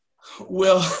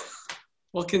we'll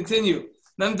continue.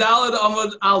 Mem Daled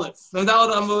Amud Aleph. Mem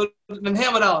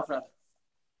Hamad Aleph, rather.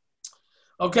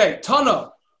 Okay,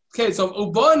 Tana. Okay, so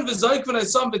Uban v'Zoik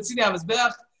v'Naisam b'Tzini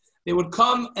HaMizbeach, they would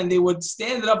come and they would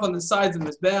stand it up on the sides of the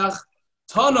Mizbeach.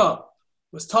 Tana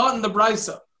was taught in the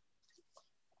Brisa.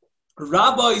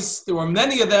 Rabbis, there were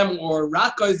many of them, or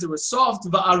Rakkais, they were soft,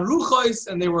 va'aruchais,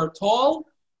 and they were tall.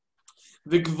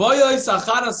 V'gvoyais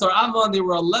acharas or amma, and they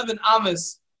were 11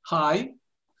 amas high.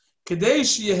 Kedei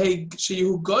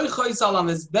sheyehu goychais ala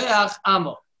mizbeach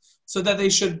amma, so that they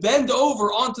should bend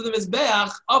over onto the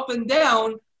mizbeach, up and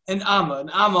down, an amma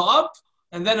up,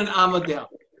 and then an amma down.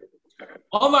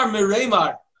 Omar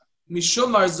Miremar,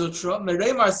 Mishum Mar Zutra,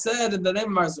 Miremar said in the name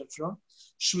of Mar Zutra,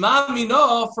 Shma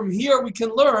Mino, from here we can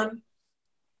learn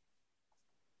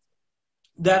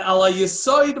that ala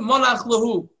Yesoid Monach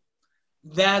Lahu,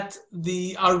 that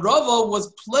the Arava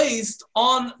was placed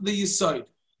on the Yesoid,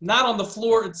 not on the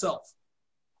floor itself.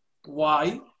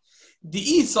 Why? The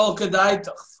Isal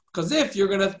Kadaitach. Because if you're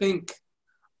going to think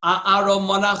Ara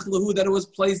Monach Lahu, that it was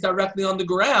placed directly on the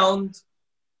ground,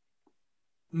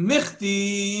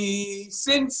 Michti,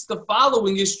 since the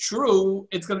following is true,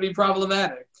 it's going to be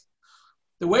problematic.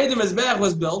 The way the Mizbeach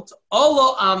was built,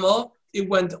 Olo Amma, it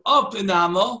went up in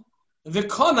Amma,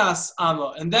 Vikonas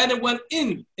Amma, and then it went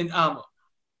in Amma.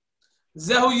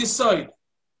 Zehu Yisoid.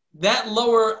 That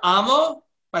lower Amma,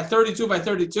 by 32 by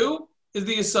 32, is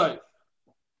the Yisoid.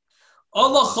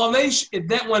 Olo Chomesh, it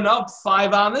then went up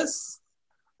 5 Ammas,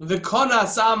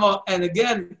 Vikonas Amma, and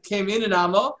again came in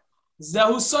Amma,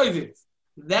 Zehu Soiviv.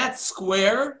 That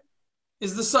square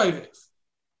is the Soiviv.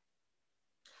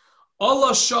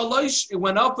 Allah Shalosh, it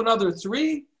went up another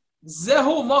 3.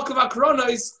 Zehu Makav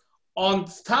Akronis, on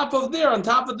top of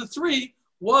the 3,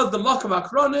 was the Makav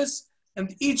Akronis,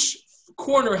 and each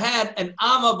corner had an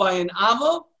Amma by an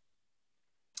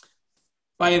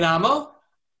Amma.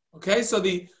 Okay, so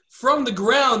from the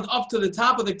ground up to the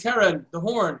top of the Keren, the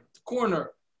horn, the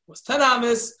corner, was 10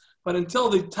 Ammas, but until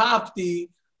the top, the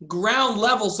ground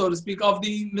level, so to speak, of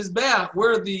the Mizbeach,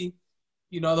 where the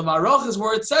Marachas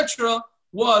were, etc.,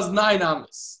 was 9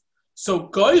 Ammas. So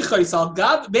Goychais al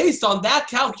Gab, based on that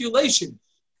calculation,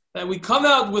 that we come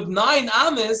out with 9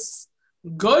 Ammas,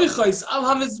 Goychais al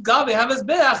Hamizgabe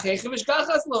Hamizbeach Hechemish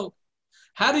Kachaslo.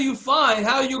 How are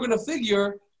you going to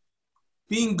figure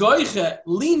being Goyche,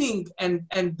 leaning and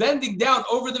bending down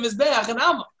over the Mizbeach and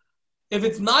Amma? If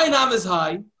it's 9 Ammas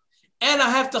high, and I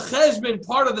have to cheshbon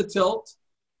part of the tilt,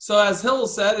 so as Hill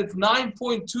said, it's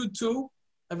 9.22.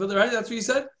 Right? That's what he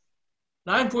said?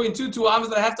 9.22 Ammas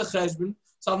that I have to cheshbon.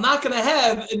 So I'm not going to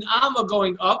have an Amma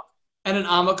going up and an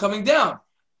Amma coming down.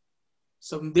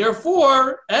 So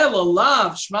therefore,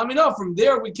 Elalav Shmamino, from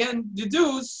there we can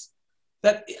deduce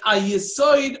that a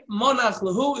Yisoid Monach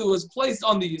Lahu, it was placed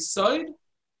on the Yisoid.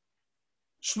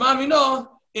 Shmamino,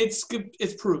 it's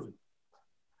proven.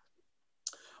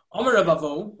 Omer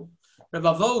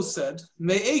Ravavo said,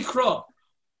 Me'ekra.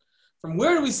 From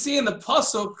where do we see in the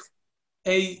pasuk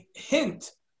a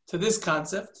hint to this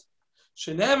concept?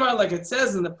 Shenemar, like it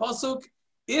says in the pasuk,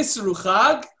 Isru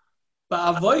Chag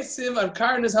ba'avoisim al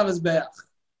karnes hamizbeach.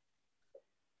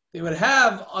 They would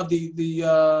have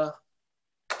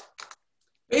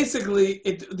basically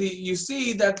you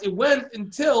see that it went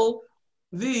until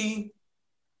the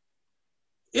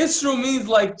Isru means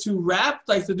like to wrap,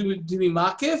 like to be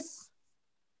makif.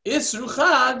 Isru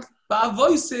Chag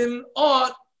ba'avoisim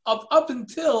up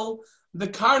until the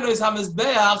karnos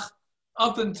hamizbeach,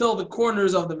 up until the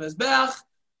corners of the mizbeach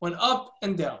went up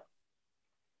and down.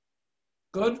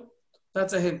 Good?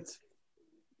 That's a hint.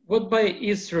 What by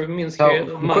Isra means here?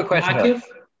 Quick question. Makif?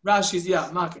 Rashi's,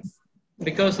 makif.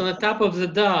 Because on the top of the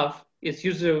dove, it's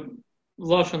usually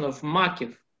lotion of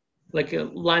makif, like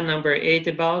line number 8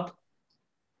 about.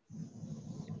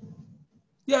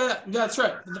 Yeah, that's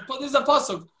right. This is a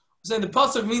pasuk. I'm saying the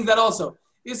pasuk means that also.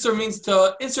 Isser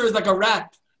is like a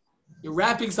wrap. You're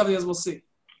wrapping something, as we'll see.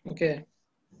 Okay.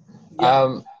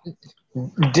 Yeah.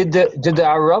 Did the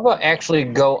Arava actually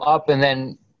go up and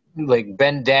then like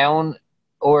bend down,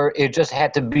 or it just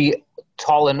had to be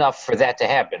tall enough for that to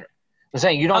happen? I'm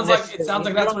saying you don't. It sounds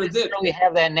like that's what it did. You don't really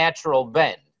have that natural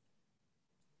bend.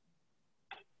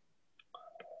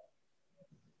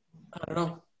 I don't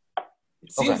know.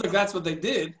 It seems like that's what they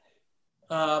did.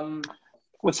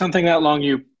 With something that long,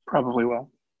 you probably will.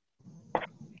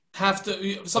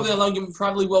 Something that long, you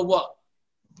probably will what?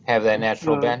 Have that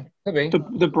natural bend? Could be.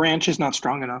 The branch is not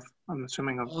strong enough, I'm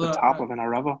assuming, of the top of an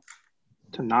Arava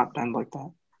to not bend like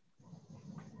that.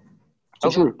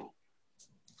 It's a root.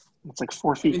 It's like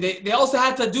 4 feet. I mean, they also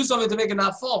had to do something to make it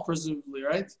not fall, presumably,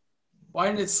 right? Why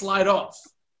didn't it slide off?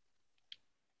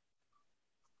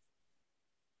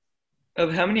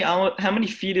 Of how many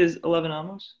feet is 11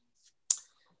 amos?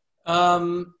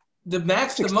 The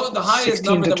max, the highest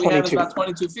number that we have is about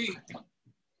 22 feet.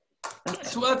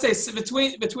 So let's say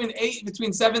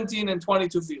between 17 and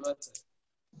 22 feet. Let's say.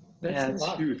 That's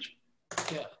huge.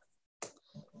 Yeah.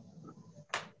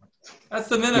 That's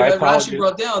the minute that Rashi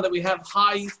brought down, that we have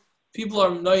high. People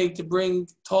are knowing to bring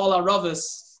tall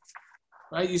aravas,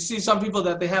 right? You see some people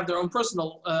that they have their own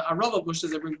personal arava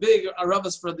bushes. They bring big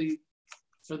aravas for the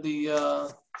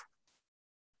Hishan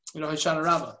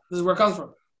Arava. This is where it comes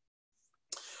from.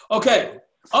 Okay.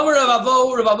 Amar Rav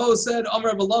Avo said,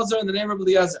 Amar Rav Elazar in the name of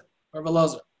Eliezer, Rav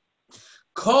Elazar.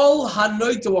 Kol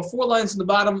hanoita, were 4 lines from the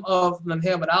bottom of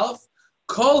Memhem and Aleph.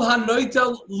 Kol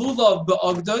hanoita lulav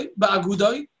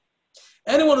ba'agudoi.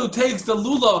 Anyone who takes the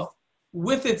lulav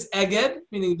with its eged,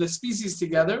 meaning the species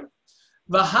together,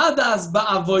 v'hadas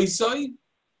ba'avoisoi,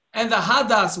 and the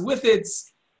hadas with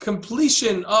its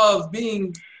completion of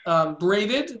being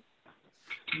braided,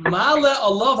 ma'ale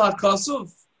alav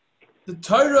hakasuv, the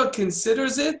Torah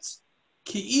considers it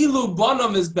ki'ilu bana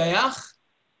mizbeach,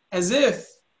 as if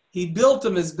he built a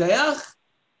mizbeach,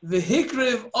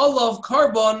 v'hikriv alav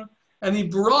karbon, and he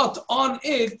brought on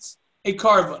it a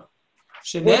carbon.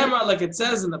 Shenamar, like it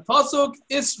says in the pasuk,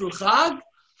 Isru Chag,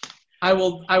 I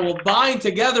will bind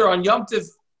together on Yom Tiv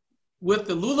with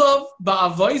the lulav,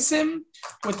 ba'avoisim,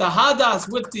 with the hadas,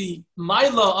 with the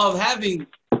maila of having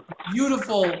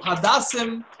beautiful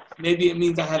hadasim. Maybe it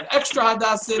means I have extra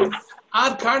hadasim.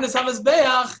 Ad karnas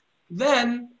hamizbeach.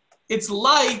 Then it's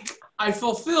like I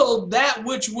fulfilled that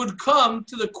which would come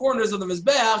to the corners of the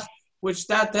mizbeach, which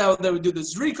that they would do the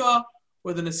zrika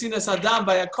or the nesinas adam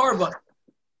by a carbon.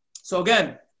 So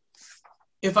again,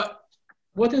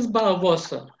 what is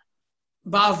ba'avosa?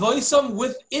 Ba'avoisam,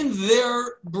 within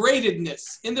their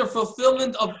braidedness, in their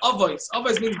fulfillment of avois.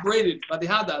 Avois means braided by the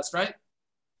hadas, right?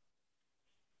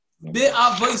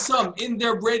 Be'avoisam, in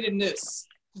their braidedness.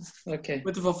 Okay.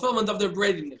 With the fulfillment of their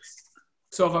braidedness.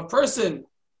 So if a person,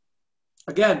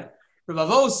 again, Rav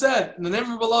Avo said in the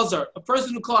name of Elazar, a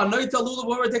person who calls anoita lulav,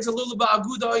 whoever takes a lulav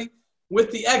ba'agudai with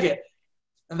the eget,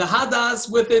 and the hadas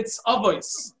with its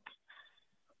avois.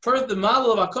 First, the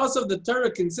model of Akosov, the Torah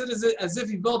considers it as if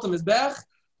he built a mizbech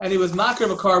and he was makar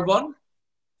of a carbon,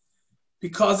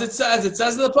 because it says in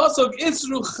the pasuk,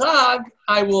 Isru Chag,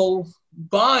 I will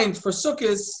bind for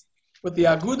Sukkos with the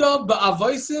aguda,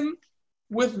 ba'avoisim,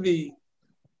 with the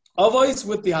avois,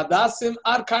 with the hadasim,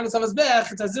 ad karnas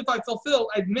hamizbech. It's as if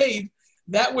I'd made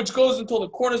that which goes until the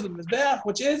corners of the mizbech,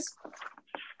 which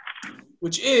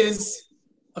is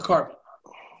a carbon,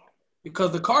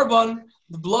 because the carbon,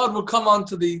 the blood will come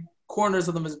onto the corners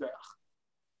of the mizbeach.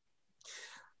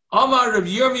 Amar Rav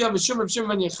Yirmiyah Mishum Rav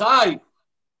Shimon ben Yochai.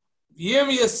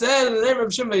 Yirmiyah said in the name of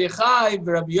Rav Shimon ben Yochai,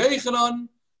 Rav Yochanan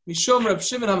Mishum Rav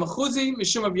Shimon HaMachuzi,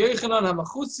 Mishum Rav Yochanan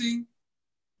HaMachuzi.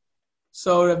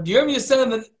 So Rav Yirmiyah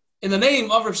said in the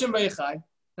name of Rav Shimon ben Yochai,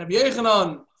 Rav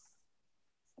Yochanan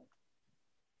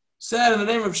said in the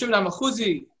name of Rav Shimon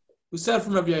HaMachuzi, who said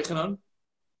from Rav Yochanan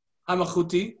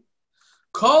HaMachuti,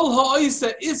 Kol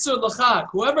ha'isa isur l'chag,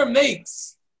 whoever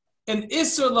makes an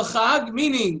isur l'chag,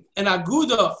 meaning an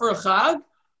aguda for a chag,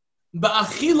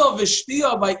 ba'achila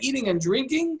v'shtiya, by eating and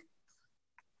drinking,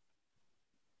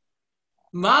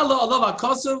 ma'ala alav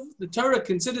ha'kosov, the Torah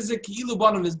considers it ki'ilu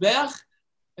bana mizbeach,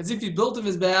 as if he built a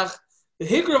mizbeach. The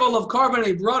hikr of olav carbon,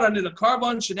 he brought on it a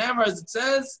carbon, shenamar, as it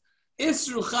says,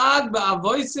 isru chag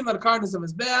ba'avoisim ad karnas of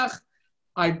mizbeach,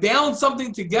 I bound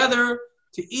something together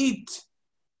to eat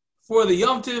for the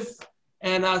Yom Tif,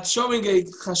 and showing a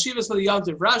chashivas for the Yom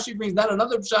Tif. Rashi brings down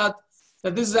another pshat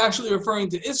that this is actually referring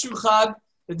to Isru Chag,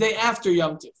 the day after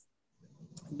Yom Tif.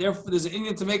 Therefore, there's an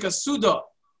Indian to make a Suda.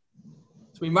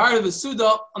 So we marry the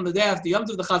Suda on the day after Yom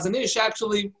Tif. The Chazon Ish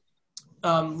actually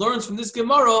learns from this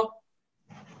Gemara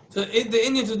the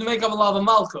Indian to make a Malav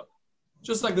Malka.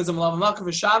 Just like there's a Malav Malka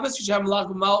for Shabbos, you should have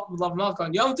Malav Malka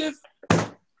on Yom Tif.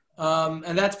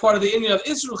 And that's part of the Indian of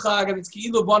Isru Chag, and it's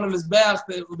Ki'ilu Bana Mizbeach,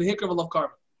 the Hikr of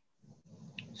carbon.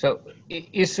 So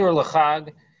Isur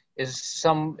L'Chag is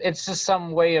it's just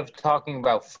some way of talking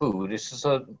about food. It's just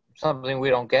something we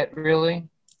don't get, really.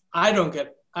 I don't get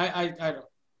it. I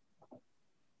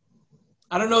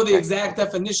don't know the exact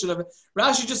definition of it.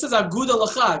 Rashi just says Aguda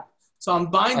L'Chag. So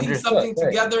I'm binding something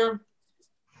together.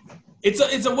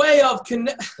 It's a way of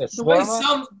the way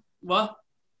some what?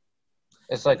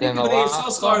 It's like an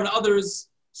Yisrael and others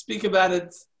speak about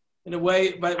it in a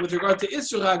way, but with regard to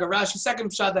Isru Chag, Rashi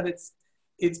second shot that it's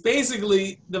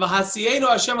basically the V'hasienu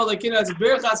Hashem Alekeinu as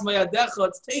Birchas Mayadecha.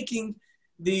 It's taking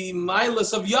the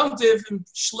milas of Yom Tiv and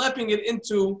schlepping it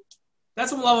into.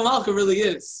 That's what Malav Malka really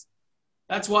is.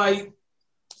 That's why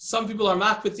some people are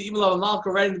makbid to eat Lava Malka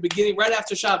right in the beginning, right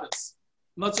after Shabbos.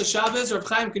 Motzei Shabbos, Reb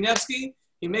Chaim Kanievsky,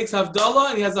 he makes Havdalah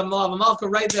and he has a Lava Malka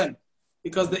right then.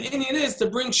 Because the Indian is to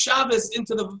bring Shabbos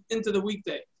into the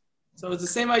weekday. So it's the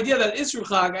same idea that Isru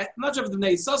Chag, I'm not sure if the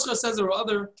Bnei Yissaschar says there were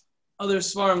other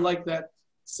Svarim like that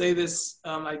say this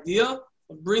idea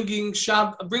of bringing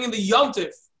the Yom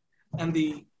Tif and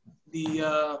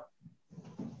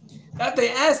that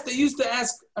they used to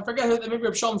ask, I forget who, maybe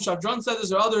Reb Shalom Shadron said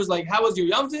this or others, like, how was your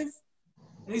Yom Tif?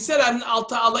 And he said,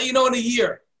 I'll let you know in a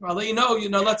year. Or I'll let you know,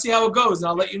 let's see how it goes, and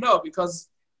I'll let you know, because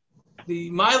the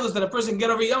miles that a person can get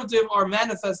over Yom Tif are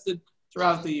manifested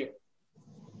throughout the year.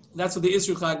 That's what the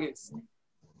Isru Chag is.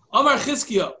 Omar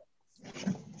Chizkiah.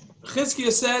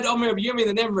 Chizkiah said, Omar Rabbi Yirmiyah,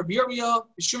 the name of Rabbi Yirmiyah,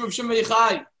 Yishum Rav Shimon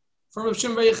Yochai, from Rav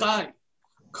Shimon Yochai.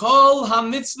 Kol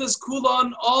ha-mitzvahs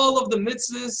kulon, all of the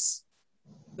mitzvahs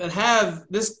that have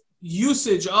this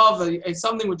usage of a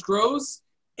something which grows,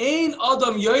 ein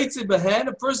adam yoytze behen,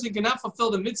 a person cannot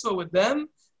fulfill the mitzvah with them,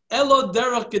 elo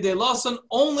derech gedei lasan,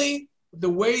 only the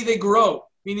way they grow,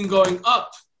 meaning going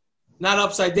up, not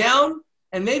upside down,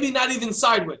 and maybe not even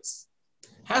sideways.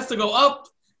 Has to go up.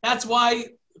 That's why,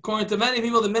 according to many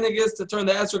people, the minhag is to turn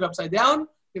the esrog upside down,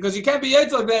 because you can't be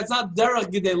yetz like that. It's not derech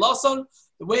gidei lasan,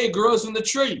 the way it grows from the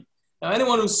tree. Now,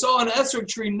 anyone who saw an esrog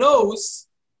tree knows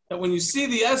that when you see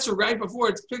the esrog right before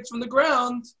it's picked from the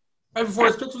ground, right before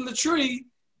it's picked from the tree,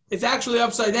 it's actually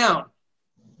upside down.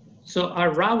 So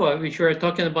our Rava, which we are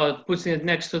talking about, putting it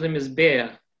next to the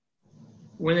Mizbeah,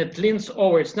 when it leans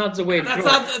over, it's not the way it grows.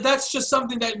 That's just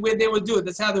something that they would do it.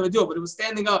 That's how they would do it. But it was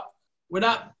standing up.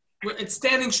 It's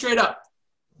standing straight up.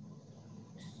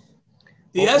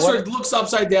 The esrog looks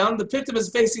upside down. The pitum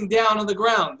is facing down on the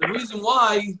ground. The reason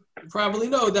why, you probably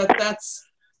know that's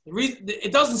the reason.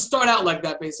 It doesn't start out like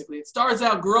that, basically. It starts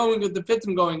out growing with the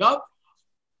pitum going up,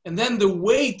 and then the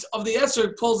weight of the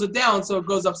esrog pulls it down, so it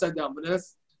goes upside down. But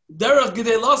derech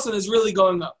gidei lasan is really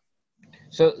going up.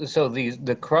 So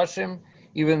the crushim,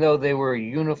 even though they were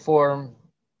uniform,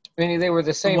 meaning they were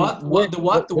the same. The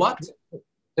what?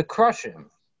 The crushim.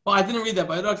 Well, I didn't read that,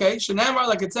 but okay. Shenamar,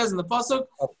 like it says in the pasuk,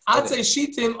 Atzei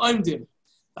Shitim Oimdim.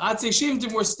 The Atzei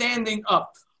Shitim were standing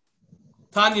up.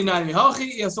 Tanya Nani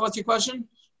Mihachi. So what's your question?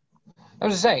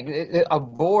 I'm just saying, a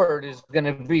board is going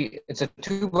to be, it's a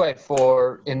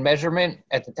 2x4 in measurement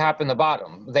at the top and the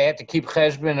bottom. They had to keep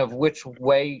cheshbon of which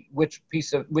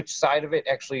side of it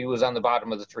actually was on the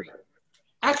bottom of the tree.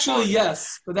 Actually,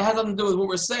 yes, but that has nothing to do with what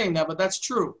we're saying now, but that's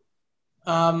true.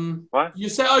 What? You're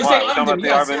saying Oimdim.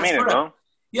 Yes, correct. No?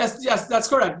 Yes, that's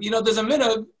correct. There's a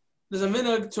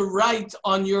minhag to write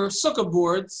on your sukkah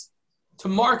boards to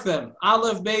mark them.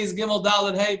 Aleph, Beis, Gimel,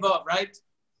 Dalet, Hey, Vav, right?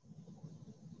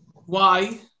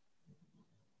 Why?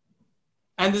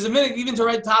 And there's a minhag even to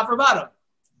write top or bottom,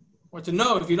 or to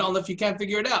know if you can't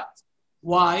figure it out.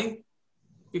 Why?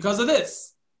 Because of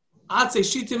this. Atzei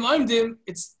Shitim Oimdim,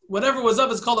 it's whatever was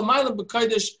up is called a Mailam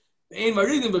B'Kodesh, Ein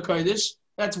Maridim B'Kodesh.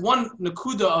 That's one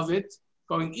nakuda of it,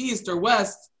 going east or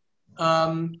west.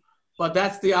 But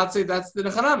that's the Atzei, that's the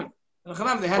Nechanami.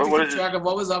 They had to keep track of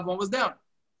what was up, what was down.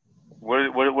 What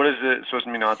is it supposed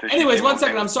to mean? Anyways, 1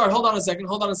 second. I'm sorry. Hold on a second.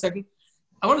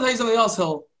 I want to tell you something else,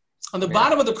 Hill. On the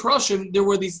bottom of the crushim, there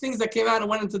were these things that came out and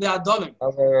went into the Adonim.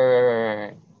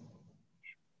 Right.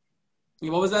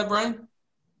 What was that, Brian?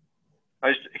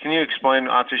 Can you explain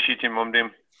Atzei Shitim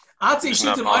Omdim? Atzei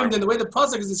Shitim Omdim, the way the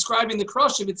pasuk is describing the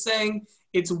crushim, it's saying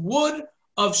it's wood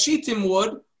of Shitim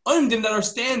wood, Omdim that are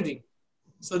standing.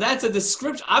 So that's a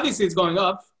description. Obviously, it's going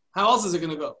up. How else is it going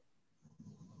to go?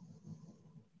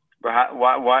 But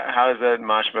how is that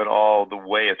mashma at all the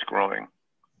way it's growing?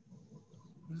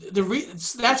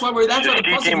 That's why the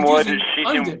pasuk is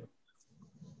using Omdim.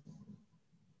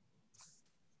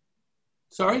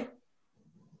 Sorry?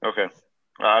 Okay.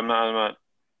 I'm not.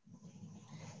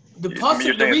 The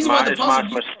pasuk. The reason why the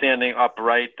pasuk is standing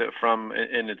upright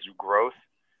in its growth.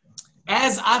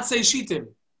 As Atzei Shitim,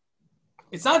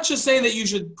 it's not just saying that you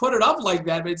should put it up like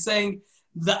that, but it's saying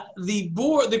the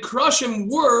crushim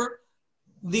were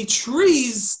the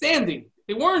trees standing.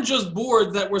 They weren't just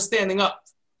boards that were standing up.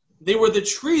 They were the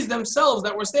trees themselves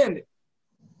that were standing.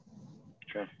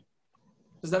 Sure.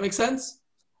 Does that make sense?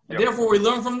 Yep. And therefore, we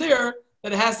learn from there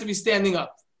that it has to be standing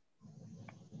up.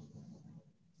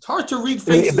 It's hard to read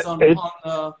faces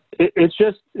It's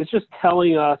just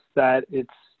telling us that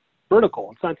it's vertical.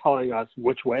 It's not telling us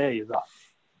which way is up.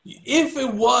 If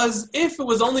it was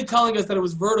only telling us that it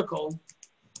was vertical,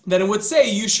 then it would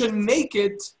say you should make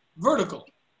it vertical.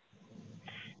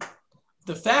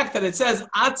 The fact that it says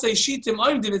Atzei Shitim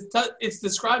Oimdim, it's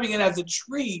describing it as a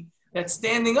tree that's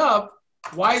standing up.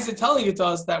 Why is it telling it to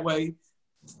us that way?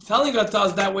 It's telling it to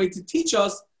us that way to teach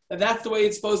us that that's the way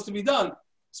it's supposed to be done,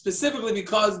 specifically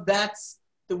because that's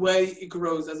the way it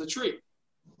grows as a tree.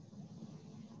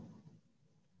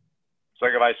 It's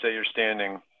like if I say you're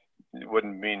standing, it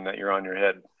wouldn't mean that you're on your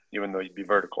head, even though you'd be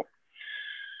vertical.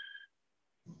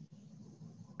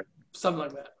 Something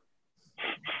like that.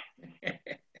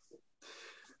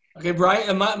 Okay,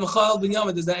 Brian, Michael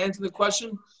Binyamin, does that answer the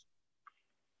question?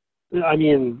 I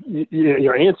mean,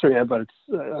 you're answering it, but it's,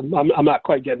 I'm not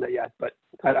quite getting it yet. But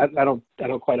I don't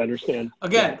quite understand.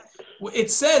 Again, it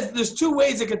says there's two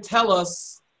ways it could tell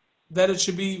us that it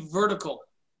should be vertical.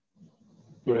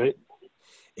 Right.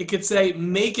 It could say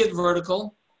make it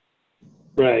vertical.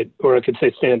 Right, or it could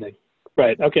say standing.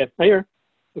 Right. Okay, I hear.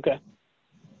 Okay.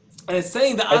 And it's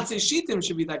saying the Atzei Shitim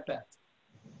should be like that.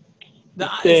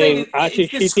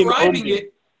 It's describing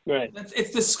it. Right.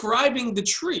 It's describing the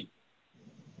tree.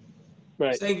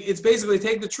 Right. Saying it's basically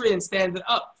take the tree and stand it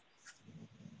up.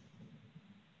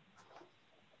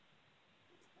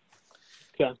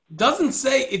 Okay.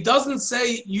 It doesn't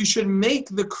say you should make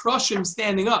the crushim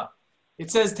standing up. It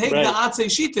says take the Atzei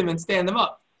Shitim and stand them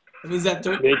up. It means that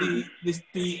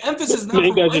the emphasis is not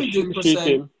from Oimdim per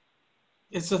se.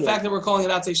 It's the fact that we're calling it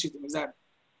Atzei Shitim. Exactly.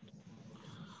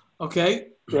 Okay?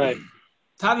 Right.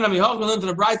 Tananami Hach, we learned in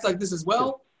the Brights like this as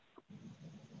well.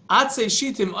 Atzei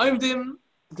Shitim Oimdim,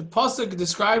 the Pasuk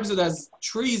describes it as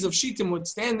trees of Shitim wood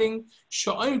standing.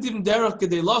 Sha'oimdim derech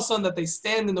gedei lasan, that they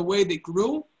stand in the way they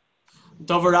grew.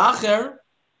 Davar Acher,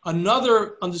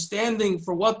 another understanding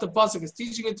for what the Pasuk is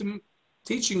teaching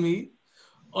me.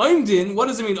 Oimdin, what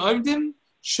does it mean? Oimdin,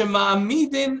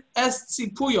 shema'amidin es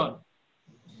tzipuyon.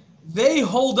 They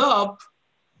hold up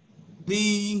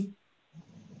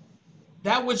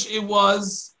that which it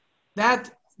was,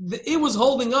 that it was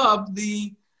holding up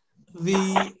the what's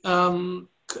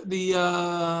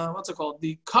it called?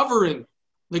 The covering,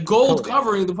 the gold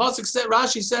covering. The pasuk said,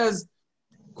 Rashi says,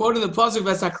 quoting the pasuk,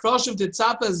 "V'sakroshev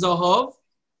tetzapa zahav."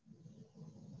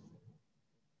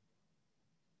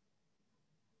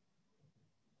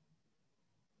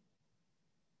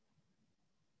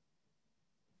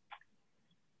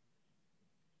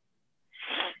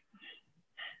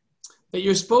 That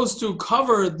you're supposed to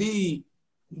cover the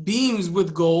beams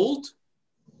with gold.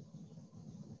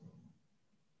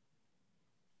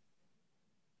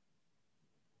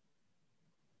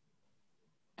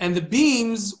 And the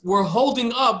beams were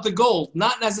holding up the gold,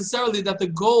 not necessarily that the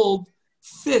gold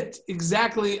fit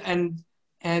exactly and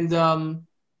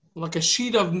like a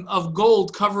sheet of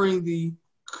gold covering the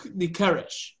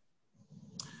keresh.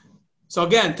 So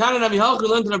again, Tanan Avihal, we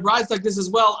learned in a bride like this as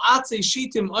well. Atzei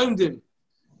shitim oimdim.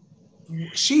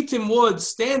 Shitim wood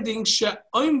standing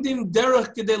she'oimdim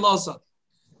derech gedei lasan,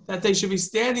 that they should be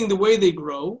standing the way they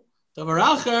grow.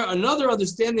 Another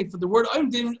understanding for the word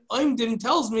oimdim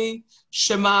tells me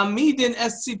shema'amidin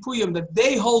es tzipuyim, that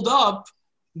they hold up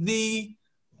the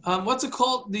what's it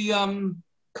called, the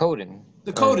coating.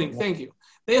 The coating. Thank you.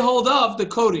 They hold up the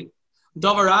coating.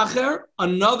 Davar acher,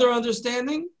 another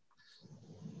understanding.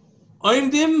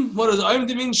 Oimdim. What does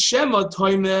oimdim mean? Shema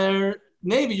toimer.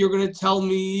 Maybe you're going to tell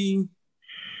me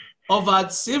Avad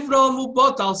Sivra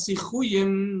Mubot al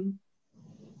Sichuyim.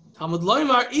 Talmud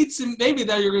Loimar Itzim. Maybe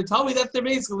that you're going to tell me that they're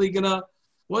basically going to,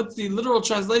 what's the literal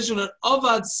translation of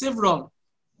Avad Sivram?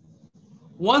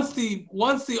 Once the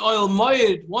oil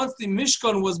moed, once the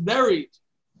Mishkan was buried.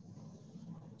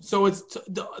 So it's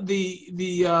the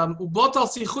Ubot al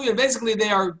Sichuyim. Basically, they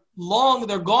are long,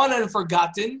 they're gone and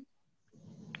forgotten.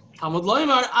 Talmud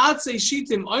Loimar Atzei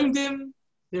Shitim Oimdim.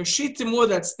 They're shitim wood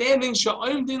that's standing.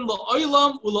 Sha'oimdin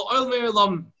la'olam u'la'oil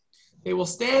me'olam. They will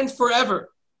stand forever.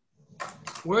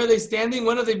 Where are they standing?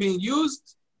 When are they being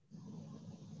used?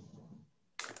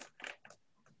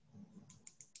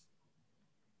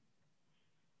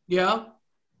 Yeah.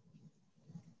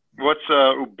 What's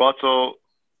ubato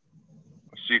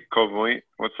sikovui?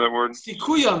 What's that word?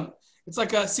 Sikuyam. It's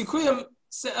like a sikuyam.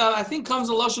 I think comes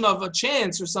a lotion of a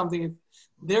chance or something.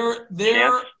 Their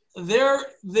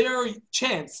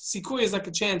chance, sikuy is like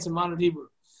a chance in modern Hebrew,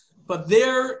 but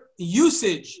their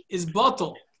usage is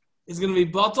batal. Is going to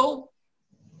be batal.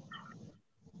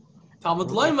 Talmud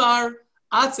Laimar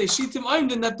Atzei Shitim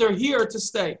Oimdim, that they're here to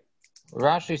stay.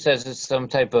 Rashi says it's some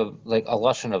type of like a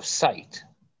lashon of sight,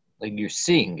 like you're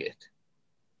seeing it.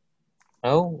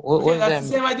 No, what that's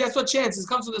the same idea. That's what chance is.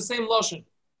 Comes with the same lashon.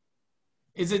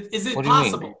 Is it what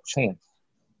possible? Do you mean?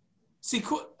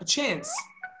 Chance. A chance.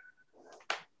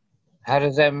 How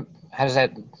does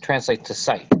that translate to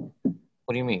sight?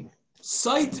 What do you mean?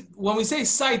 Sight. When we say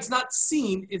sight, it's not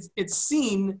seen. It's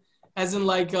seen as in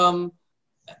like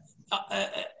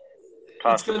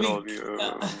it's going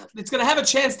to have a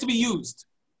chance to be used.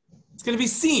 It's going to be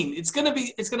seen. It's going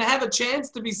to have a chance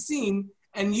to be seen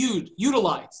and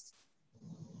utilized.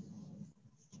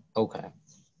 Okay.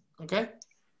 Okay?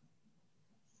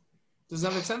 Does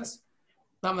that make sense?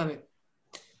 Not many.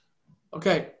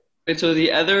 Okay. Wait, so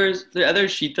the other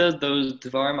shitas, those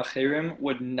Dvarim Acherim,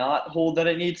 would not hold that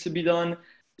it needs to be done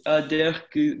derech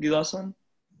gilasan?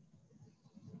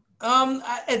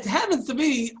 It happens to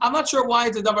be, I'm not sure why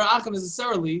it's a davar acher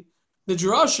necessarily. The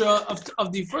drasha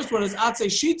of the first one is atzei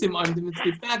shitim omdim. It's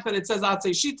the fact that it says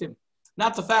atzei shitim,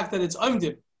 not the fact that it's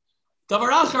omdim. Davar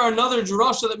acher, another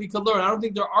drasha that we could learn. I don't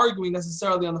think they're arguing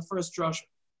necessarily on the first drasha.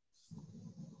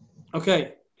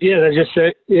 Okay. Yeah, they just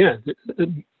say, yeah.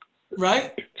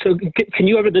 Right? So can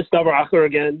you ever this davar acher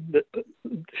again?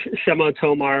 Shema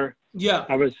Tomar. Yeah.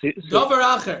 Davar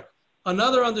acher.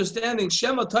 Another understanding,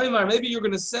 Shema Tomar. Maybe you're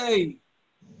going to say,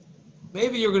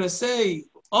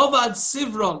 Avad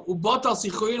Sivram, Ubatal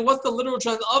Sichuyin. What's the literal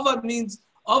translation?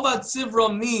 Avad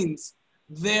Sivram means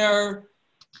their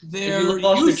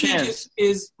usage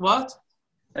is what?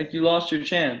 Like you lost your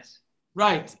chance.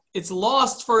 Right. It's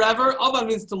lost forever. Avad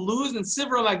means to lose, and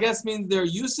Sivram, I guess, means their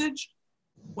usage.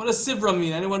 What does Sivram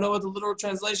mean? Anyone know what the literal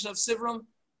translation of Sivram?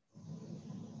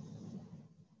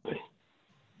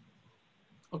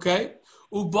 Okay.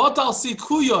 Ubatal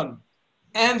Sikuyon,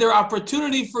 and their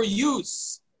opportunity for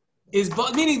use is,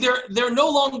 meaning they're no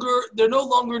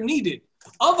longer needed.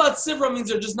 Avad Sivram means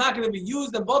they're just not going to be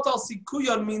used, and Batal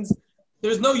Sikuyon means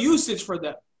there's no usage for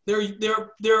them.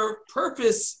 Their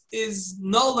purpose is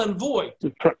null and void.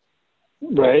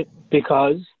 Right,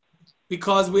 because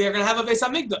we are going to have a Beis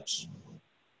Hamikdash.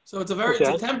 So it's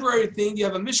a temporary thing. You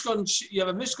have a Mishkan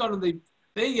in the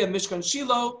thing. You have Mishkan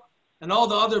Shiloh, and all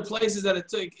the other places that it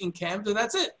took encamped, and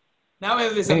that's it. Now we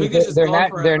have Beis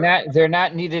Hamikdash. They're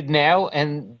not needed now,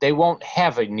 and they won't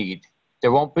have a need.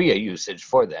 There won't be a usage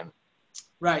for them.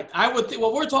 Right. I would think.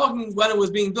 Well, we're talking when it was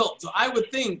being built, so I would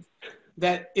think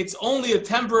that it's only a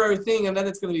temporary thing, and then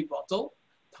it's going to be batal.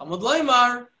 Talmud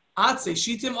Laimar Atzei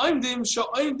Shitim Oimdim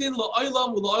Sha'oimdim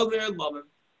La'olam U'La'olam Lamim.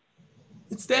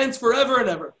 It stands forever and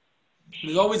ever.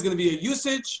 There's always going to be a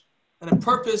usage and a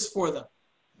purpose for them.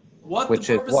 What the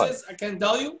purpose is, I can't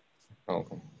tell you.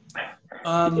 Okay.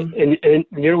 And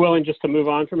you're willing just to move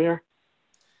on from here?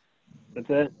 That's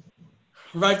it?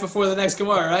 Right before the next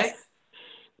Gemara, right?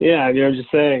 Yeah, I'm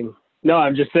just saying. No,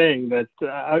 I'm just saying that,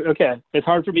 okay, it's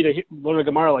hard for me to learn a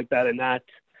Gemara like that and not.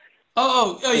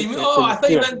 I thought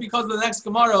you meant because of the next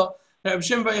Gemara. Reb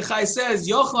Shimon Bar Yochai says,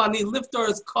 Yochel ani liftar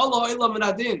es kol ha'olam min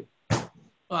adin. Oh,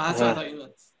 that's what I thought you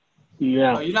meant.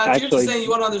 No, you're just saying you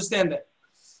want to understand it.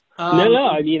 No.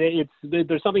 I mean,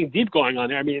 there's something deep going on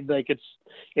there. I mean, like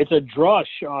it's a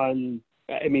drush on.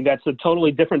 I mean, that's a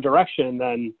totally different direction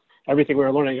than everything we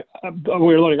were learning. We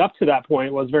were learning up to that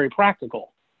point was very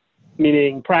practical,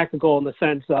 meaning practical in the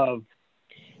sense of,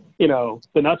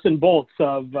 the nuts and bolts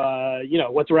of,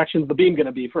 what direction is the beam going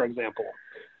to be, for example.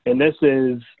 And there's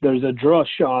a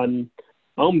drush on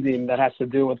Omdim that has to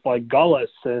do with like Gullus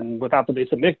and without the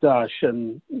Beis Hamikdash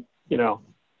and,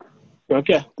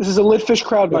 Okay. This is a lit fish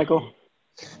crowd, Michael.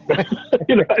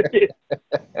 You know what I mean?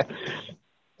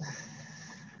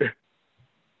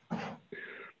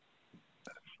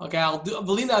 Okay, I'll do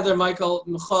Velina there, Michael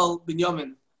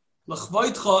Binyamin.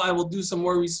 L'chvoitcha, I will do some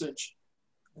more research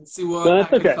and see what I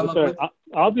can come up with.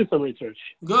 I'll do some research.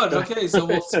 Good. Okay, so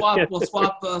we'll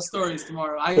swap stories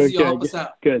tomorrow. I see you help us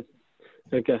out. Good.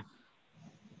 Okay.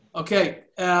 Okay,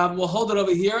 we'll hold it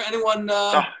over here. Anyone?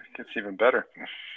 It gets even better.